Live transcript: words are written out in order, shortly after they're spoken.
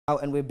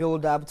And we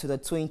build up to the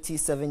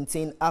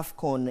 2017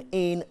 AFCON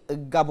in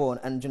Gabon,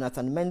 and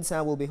Jonathan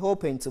Mensah will be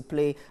hoping to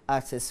play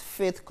at his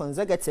 5th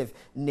consecutive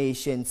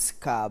Nations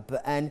Cup.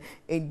 And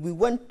we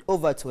went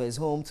over to his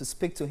home to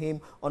speak to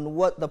him on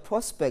what the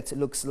prospect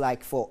looks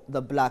like for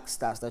the Black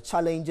Stars, the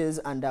challenges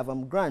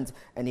and grant,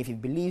 and if he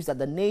believes that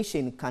the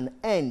nation can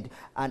end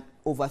an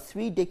over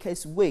 3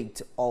 decades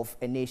wait of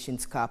a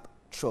Nations Cup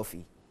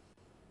trophy.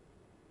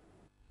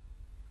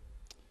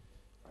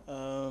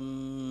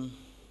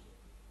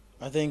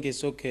 I think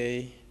it's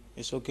okay.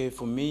 It's okay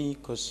for me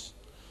because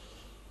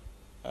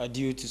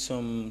due to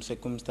some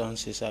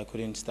circumstances, I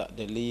couldn't start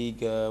the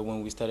league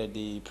when we started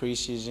the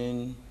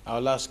preseason.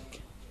 Our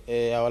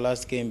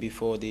last game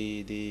before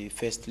the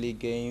first league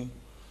game,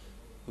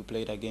 we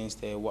played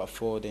against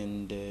Watford,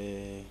 and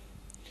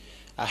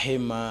I hit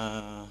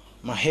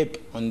my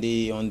hip on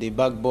the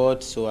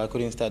backboard, so I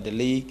couldn't start the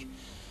league.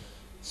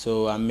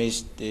 So I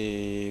missed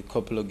a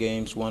couple of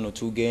games, 1 or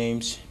 2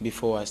 games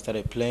before I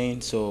started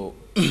playing. So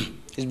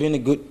it's been a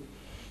good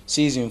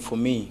season for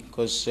me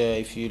because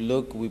if you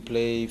look, we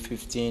play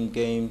 15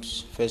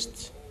 games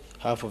first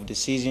half of the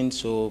season.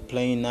 So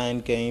playing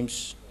 9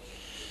 games,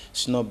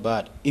 it's not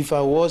bad. If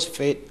I was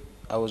fit,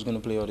 I was going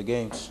to play all the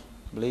games,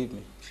 believe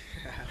me.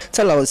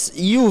 Tell us,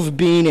 you've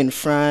been in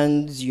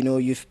France,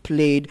 you've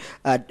played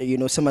at,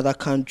 some other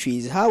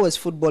countries. How is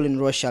football in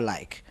Russia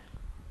like?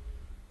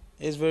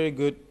 It's very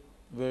good.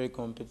 Very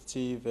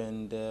competitive,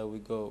 and we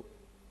got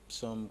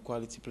some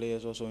quality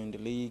players also in the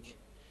league.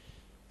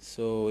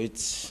 So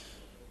it's,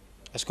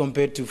 as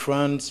compared to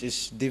France,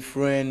 it's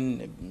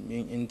different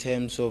in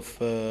terms of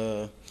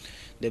the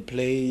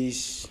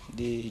plays,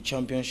 the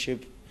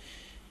championship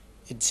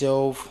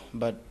itself.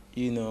 But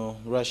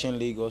Russian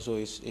league also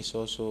is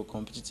also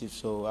competitive.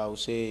 So I would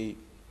say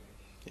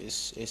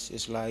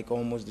it's like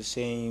almost the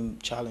same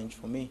challenge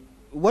for me.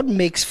 What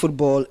makes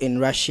football in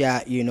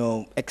Russia,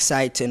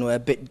 exciting or a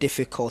bit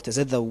difficult? Is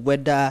it the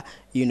weather?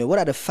 What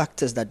are the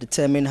factors that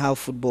determine how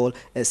football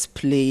is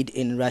played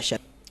in Russia?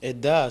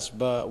 It does,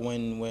 but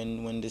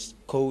when this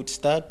cold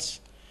starts,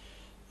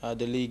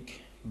 the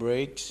league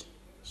breaks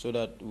so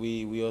that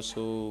we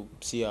also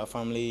see our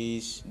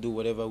families, do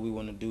whatever we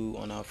want to do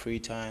on our free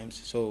times.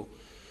 So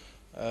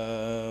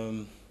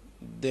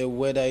the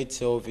weather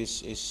itself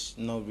is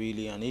not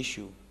really an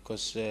issue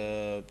because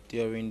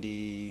during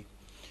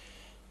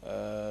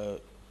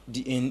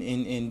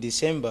in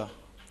December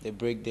they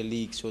break the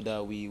league so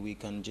that we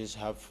can just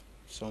have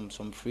some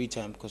free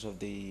time because of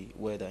the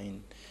weather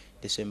in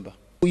December.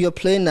 You're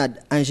playing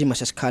at Anji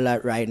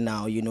Mashaskala right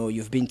now.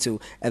 You've been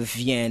to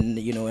Vienna,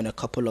 in a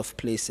couple of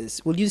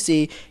places. Would you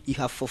say you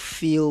have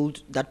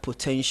fulfilled that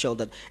potential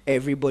that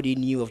everybody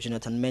knew of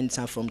Jonathan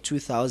Mensah from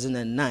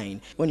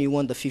 2009 when you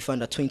won the FIFA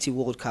Under-20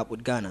 World Cup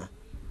with Ghana?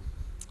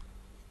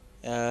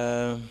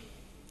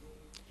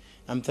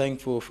 I'm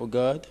thankful for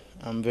God.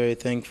 I'm very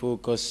thankful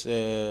because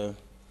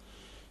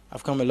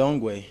I've come a long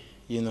way,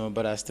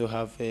 but I still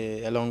have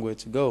a long way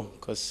to go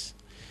because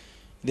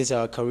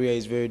our career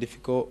is very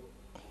difficult,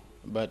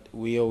 but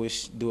we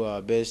always do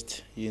our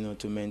best,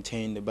 to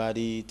maintain the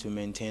body, to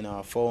maintain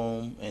our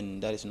form,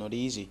 and that is not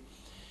easy.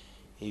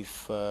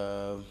 If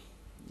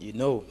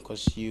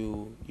because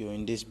you're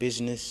in this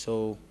business,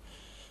 so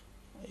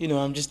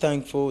I'm just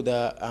thankful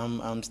that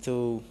I'm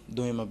still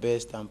doing my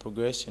best. I'm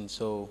progressing,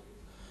 so.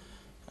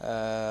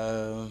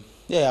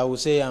 Yeah, I would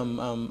say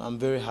I'm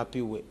very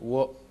happy with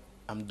what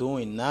I'm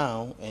doing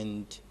now,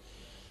 and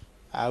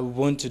I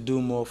want to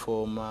do more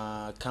for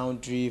my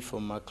country,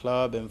 for my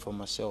club, and for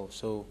myself.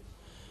 So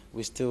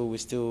we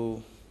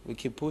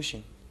keep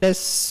pushing.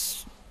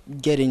 Let's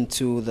get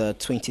into the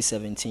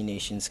 2017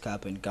 Nations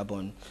Cup in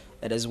Gabon.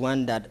 It is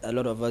one that a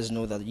lot of us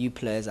know that you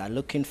players are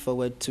looking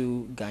forward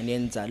to,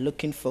 Ghanaians are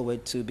looking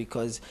forward to,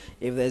 because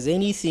if there's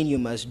anything you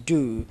must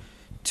do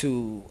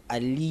to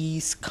at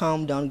least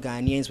calm down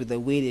Ghanaians with the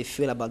way they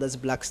feel about this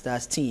Black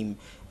Stars team,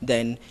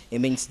 then it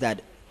means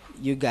that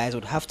you guys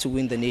would have to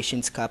win the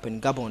Nations Cup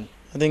in Gabon.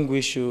 I think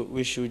we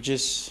should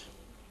just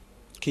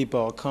keep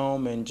our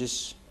calm and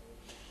just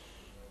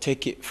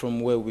take it from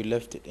where we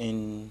left it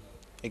in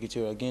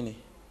Equatorial Guinea,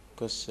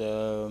 because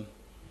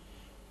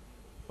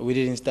we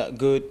didn't start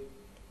good,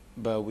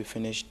 but we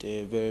finished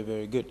very,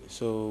 very good.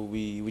 So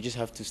we just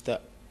have to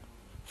start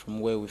from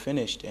where we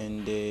finished.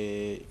 And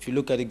if you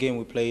look at the game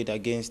we played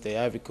against the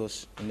Ivory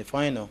Coast in the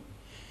final,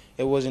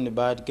 it wasn't a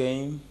bad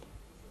game,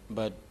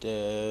 but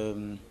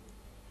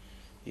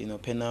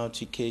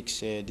penalty kicks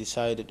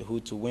decided who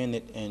to win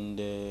it,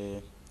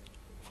 and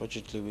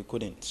fortunately we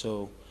couldn't.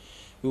 So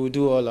we will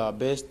do all our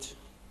best,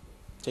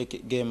 take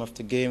it game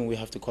after game. We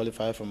have to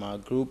qualify from our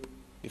group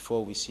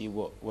before we see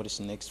what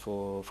is next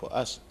for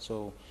us.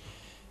 So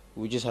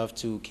we just have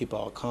to keep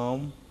our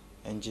calm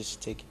and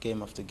just take it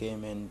game after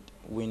game and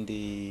win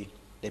the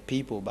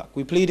people back.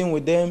 We're pleading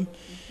with them.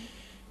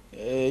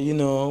 We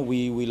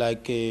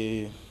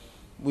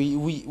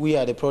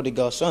are the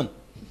prodigal son.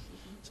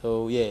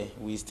 So yeah,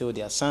 we still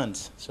their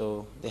sons.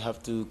 So they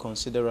have to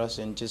consider us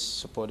and just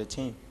support the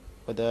team.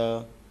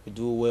 Whether we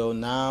do well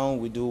now,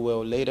 we do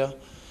well later,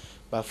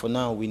 But for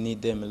now, we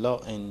need them a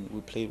lot, and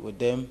we played with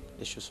them.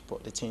 They should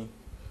support the team.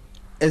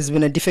 It's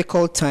been a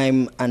difficult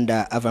time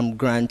under Avram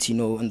Grant,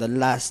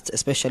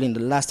 especially in the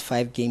last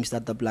 5 games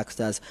that the Black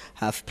Stars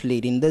have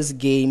played. In these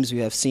games, we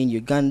have seen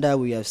Uganda,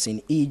 we have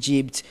seen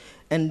Egypt,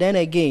 and then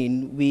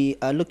again, we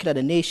are looking at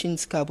the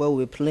Nations Cup where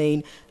we're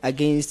playing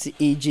against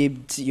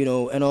Egypt,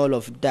 and all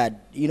of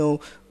that.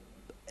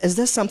 Is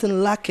there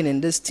something lacking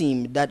in this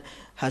team that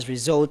has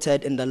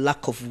resulted in the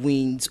lack of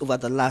wins over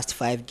the last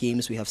 5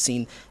 games we have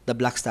seen the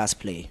Black Stars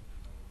play?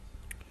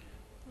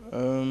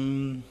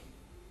 I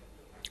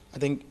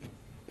think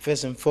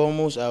first and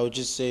foremost, I would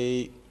just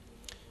say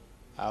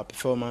our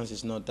performance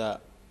is not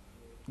that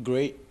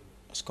great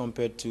as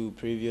compared to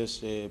previous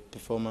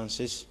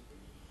performances.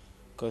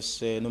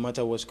 Because no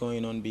matter what's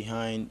going on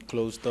behind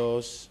closed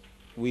doors,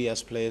 we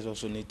as players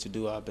also need to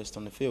do our best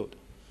on the field.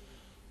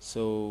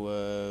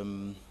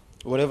 So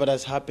whatever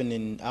that's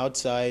happening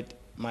outside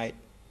might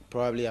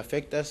probably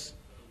affect us,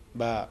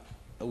 but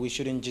we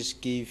shouldn't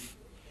just give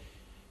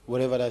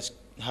whatever that's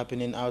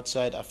happening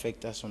outside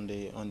affect us on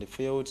the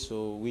field.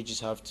 So we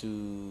just have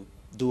to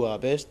do our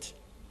best,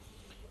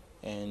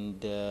 and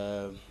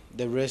the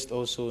rest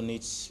also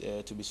needs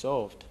to be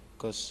solved.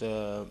 Because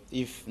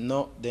if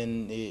not,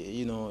 then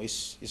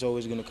it's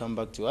always going to come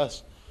back to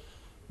us.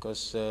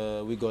 Because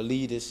we got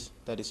leaders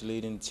that is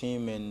leading the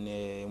team,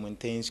 and when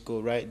things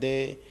go right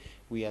there,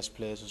 we as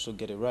players also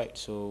get it right.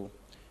 So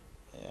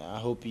I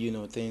hope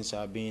things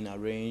are being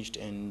arranged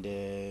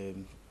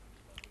and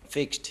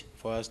fixed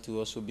for us to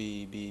also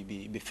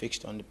be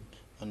fixed on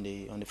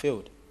the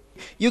field.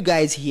 You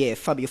guys here,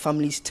 your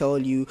families tell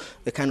you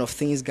the kind of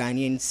things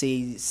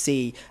Ghanaians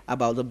say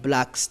about the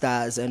Black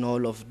Stars and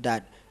all of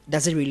that.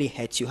 Does it really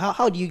hurt you?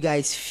 How do you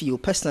guys feel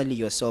personally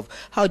yourself?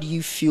 How do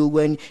you feel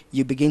when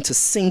you begin to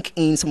sink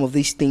in some of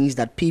these things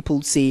that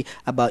people say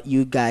about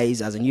you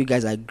guys, as in you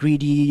guys are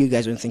greedy, you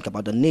guys don't think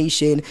about the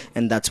nation,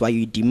 and that's why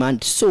you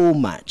demand so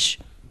much?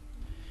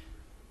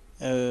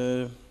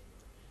 I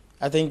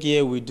think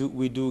we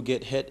do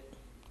get hurt,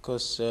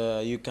 because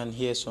you can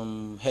hear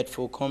some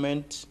hurtful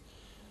comments,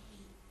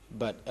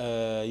 but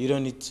you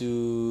don't need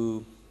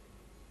to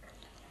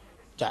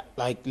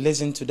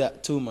listen to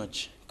that too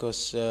much.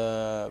 Because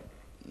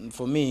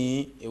for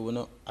me, it will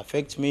not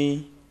affect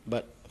me,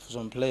 but for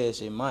some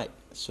players, it might.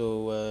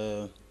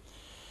 So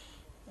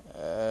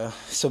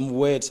some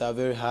words are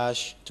very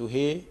harsh to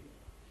hear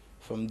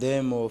from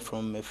them or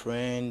from a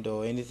friend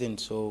or anything.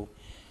 So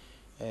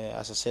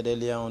as I said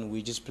earlier on,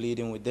 we're just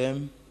pleading with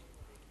them.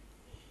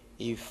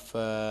 If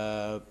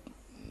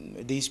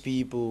these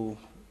people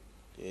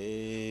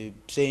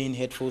saying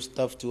hateful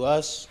stuff to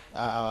us,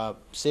 our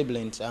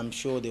siblings, I'm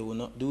sure they will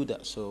not do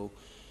that. So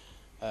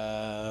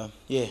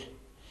we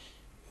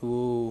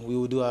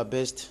will do our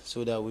best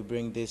so that we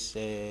bring this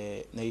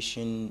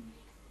nation's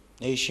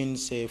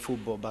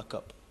football back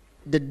up.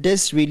 Did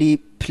this really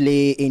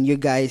play in you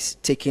guys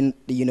taking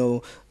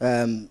the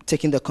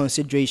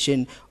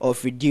consideration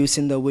of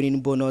reducing the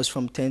winning bonus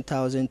from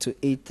 10,000 to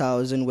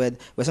 8,000? With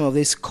some of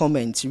these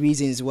comments,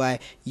 reasons why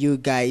you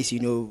guys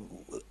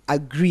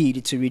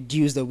agreed to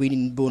reduce the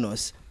winning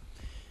bonus?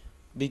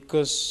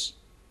 Because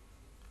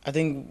I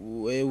think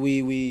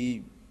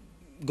we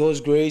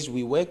God's grace,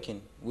 we work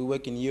in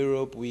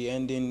Europe, we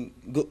earning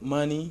good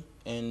money,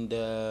 and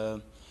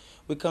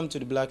we come to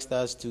the Black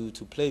Stars to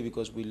play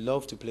because we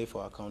love to play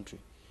for our country,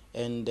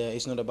 and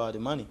it's not about the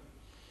money.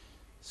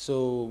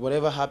 So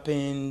whatever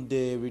happened,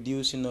 the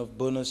reducing of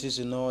bonuses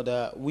and all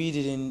that, we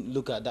didn't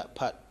look at that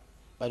part,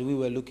 but we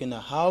were looking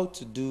at how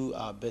to do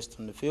our best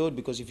on the field,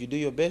 because if you do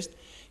your best,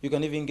 you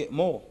can even get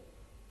more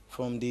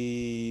from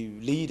the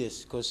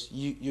leaders, because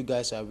you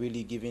guys are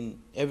really giving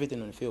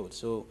everything on the field.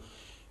 So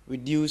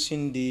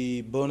reducing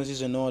the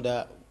bonuses and all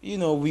that,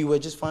 we were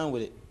just fine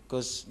with it,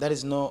 because that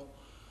is not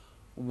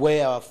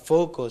where our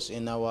focus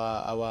and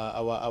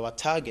our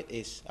target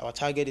is. Our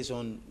target is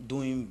on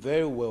doing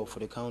very well for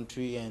the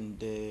country, and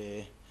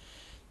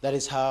that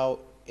is how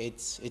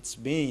it's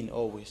been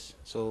always.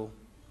 So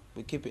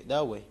we keep it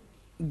that way.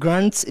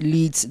 Grant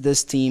leads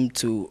this team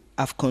to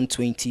AFCON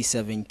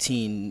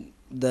 2017.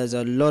 There's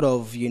a lot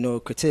of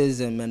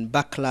criticism and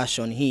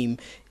backlash on him.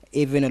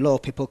 Even a lot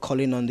of people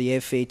calling on the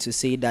FA to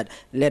say that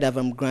let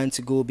Avram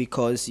Grant go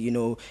because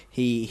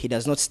he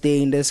does not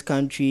stay in this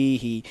country.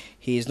 He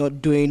is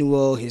not doing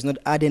well. He's not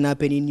adding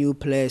up any new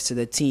players to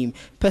the team.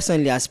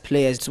 Personally, as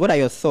players, what are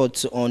your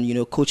thoughts on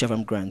Coach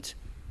Avram Grant?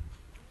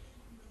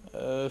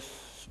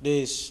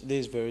 This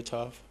is very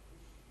tough.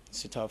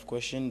 It's a tough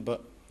question,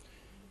 but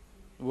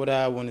what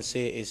I want to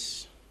say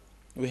is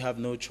we have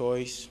no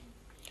choice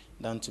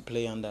than to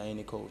play under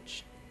any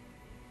coach.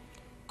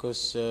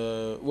 Because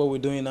what we're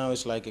doing now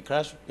is like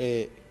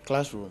a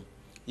classroom.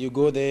 You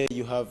go there,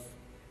 you have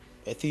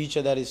a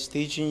teacher that is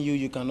teaching you.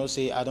 You cannot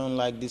say, I don't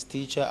like this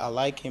teacher, I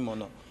like him or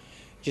not.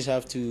 You just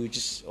have to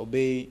just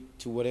obey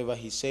to whatever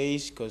he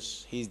says,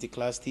 because he's the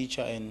class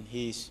teacher and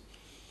he's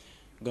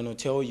going to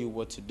tell you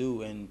what to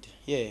do. And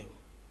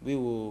we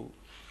will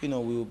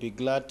be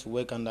glad to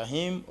work under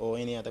him or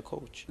any other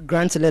coach.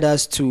 Grant led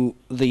us to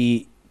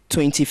the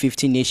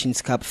 2015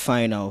 Nations Cup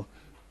final.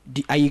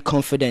 Are you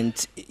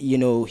confident, you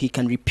know, he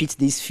can repeat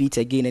this feat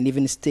again and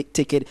even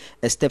take it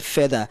a step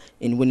further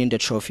in winning the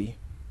trophy?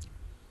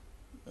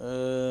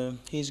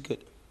 He's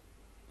good.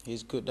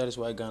 He's good. That is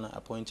why Ghana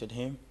appointed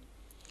him.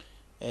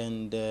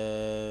 And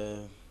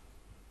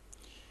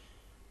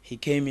he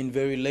came in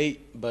very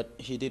late, but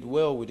he did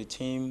well with the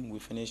team. We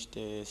finished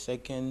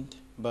second,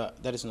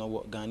 but that is not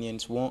what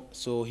Ghanaians want.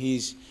 So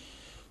he's,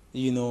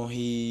 you know,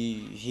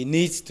 he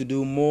needs to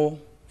do more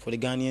for the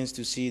Ghanaians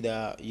to see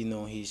that, you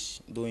know,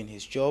 he's doing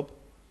his job.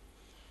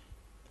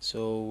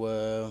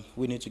 So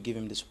we need to give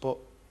him the support,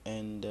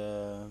 and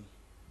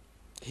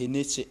he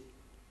needs it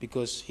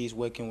because he's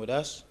working with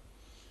us.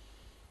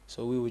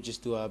 So we will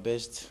just do our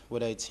best,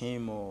 whether it's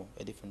him or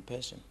a different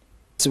person.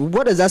 So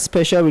what is that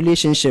special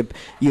relationship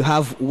you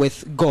have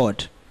with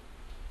God?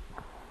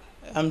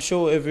 I'm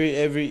sure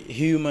every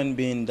human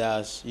being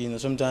does. You know,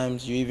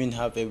 sometimes you even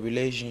have a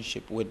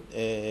relationship with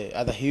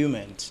other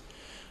humans.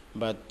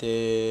 But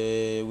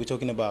we're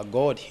talking about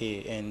God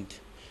here, and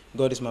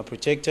God is my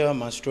protector,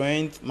 my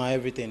strength, my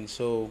everything.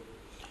 So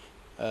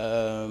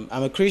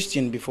I'm a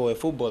Christian before a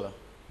footballer.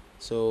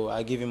 So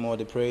I give him all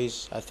the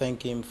praise. I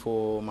thank him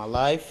for my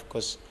life,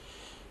 because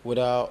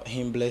without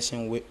him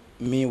blessing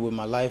me with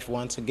my life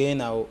once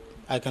again,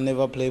 I can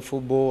never play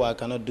football. I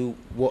cannot do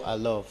what I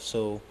love.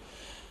 So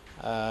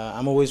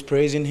I'm always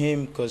praising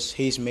him because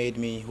he's made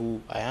me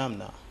who I am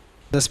now.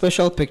 The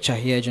special picture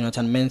here,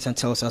 Jonathan Mensah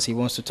tells us he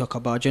wants to talk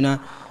about.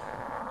 Jonah,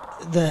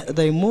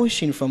 the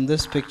emotion from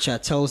this picture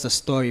tells the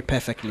story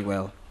perfectly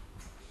well.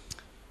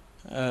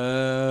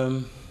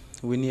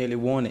 We nearly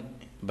won it,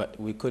 but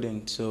we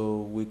couldn't.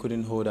 So we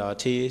couldn't hold our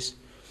tears.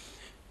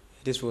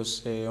 This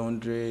was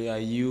Andre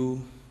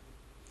Ayew.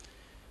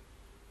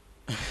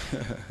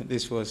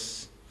 This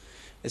was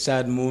a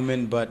sad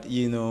moment, but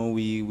you know,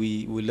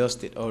 we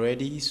lost it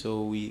already.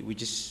 So we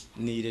just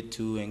needed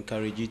to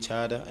encourage each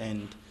other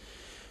and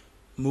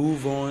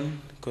move on,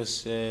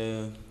 because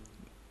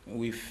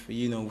we've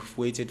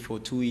waited for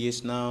 2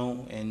 years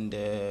now, and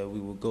we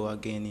will go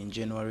again in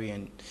January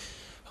and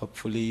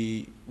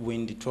hopefully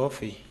win the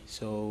trophy,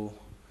 so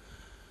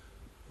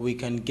we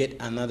can get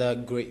another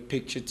great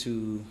picture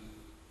to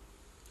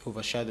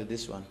overshadow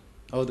this one,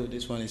 although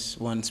this one is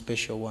one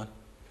special one.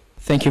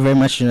 Thank you very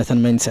much, Jonathan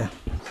Mensah.